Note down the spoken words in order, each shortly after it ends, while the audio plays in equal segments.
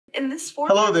in this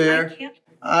format. Hello there.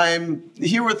 I'm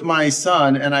here with my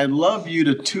son, and I'd love you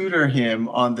to tutor him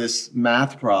on this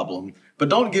math problem. But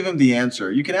don't give him the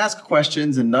answer. You can ask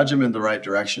questions and nudge him in the right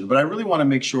direction, but I really want to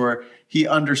make sure he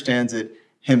understands it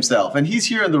himself. And he's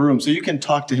here in the room, so you can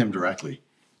talk to him directly.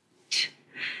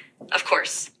 Of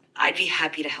course, I'd be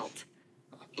happy to help.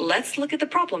 Let's look at the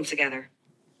problem together.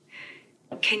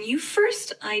 Can you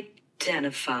first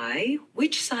identify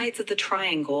which sides of the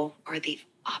triangle are the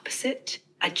opposite,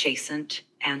 adjacent,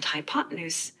 and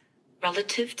hypotenuse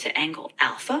relative to angle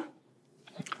alpha?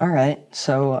 All right,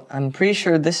 so I'm pretty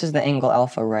sure this is the angle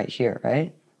alpha right here,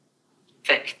 right?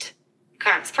 Perfect.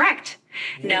 That's correct.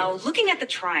 Now, looking at the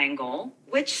triangle,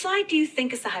 which side do you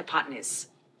think is the hypotenuse?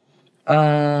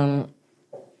 Really,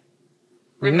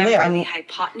 Remember the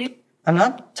hypotenuse? I'm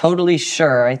not totally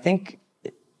sure. I think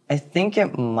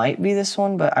it might be this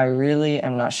one, but I really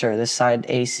am not sure. This side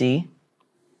AC.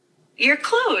 You're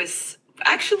close.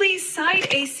 Actually,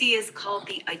 side AC is called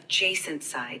the adjacent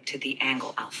side to the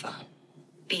angle alpha.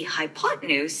 The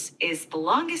hypotenuse is the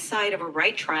longest side of a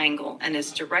right triangle and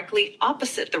is directly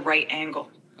opposite the right angle.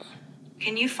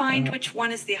 Can you find which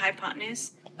one is the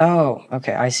hypotenuse? Oh,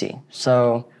 okay, I see.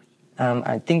 So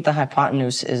I think the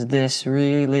hypotenuse is this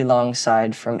really long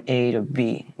side from A to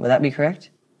B. Would that be correct?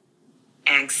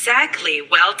 Exactly.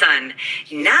 Well done.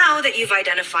 Now that you've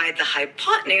identified the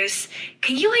hypotenuse,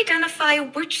 can you identify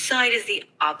which side is the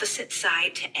opposite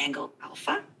side to angle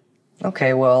alpha?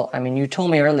 Okay, well, I mean, you told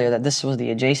me earlier that this was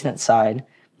the adjacent side,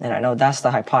 and I know that's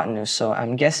the hypotenuse, so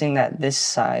I'm guessing that this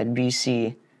side,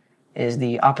 BC, is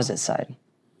the opposite side.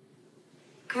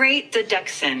 Great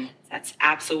deduction. That's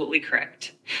absolutely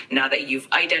correct. Now that you've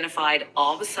identified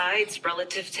all the sides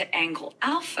relative to angle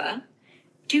alpha,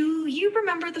 do you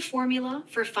remember the formula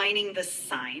for finding the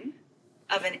sine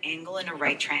of an angle in a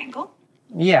right triangle?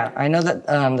 Yeah, I know that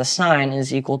the sine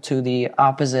is equal to the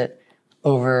opposite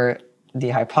over the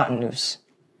hypotenuse.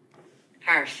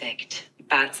 Perfect.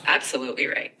 That's absolutely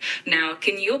right. Now,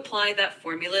 can you apply that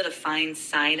formula to find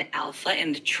sine alpha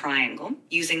in the triangle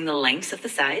using the lengths of the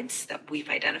sides that we've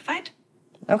identified?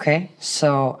 Okay,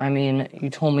 so, I mean, you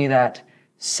told me that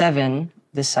 7,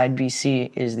 this side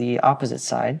BC, is the opposite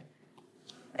side.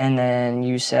 And then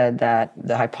you said that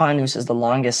the hypotenuse is the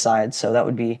longest side, so that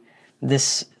would be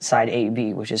this side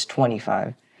AB, which is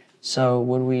 25. So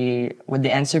would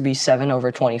the answer be 7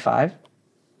 over 25?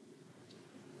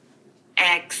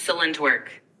 Excellent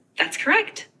work. That's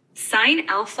correct. Sine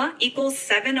alpha equals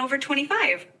 7 over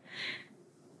 25.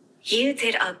 You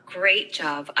did a great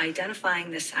job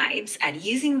identifying the sides and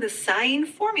using the sine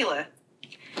formula.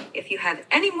 If you have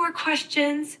any more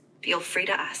questions, feel free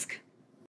to ask.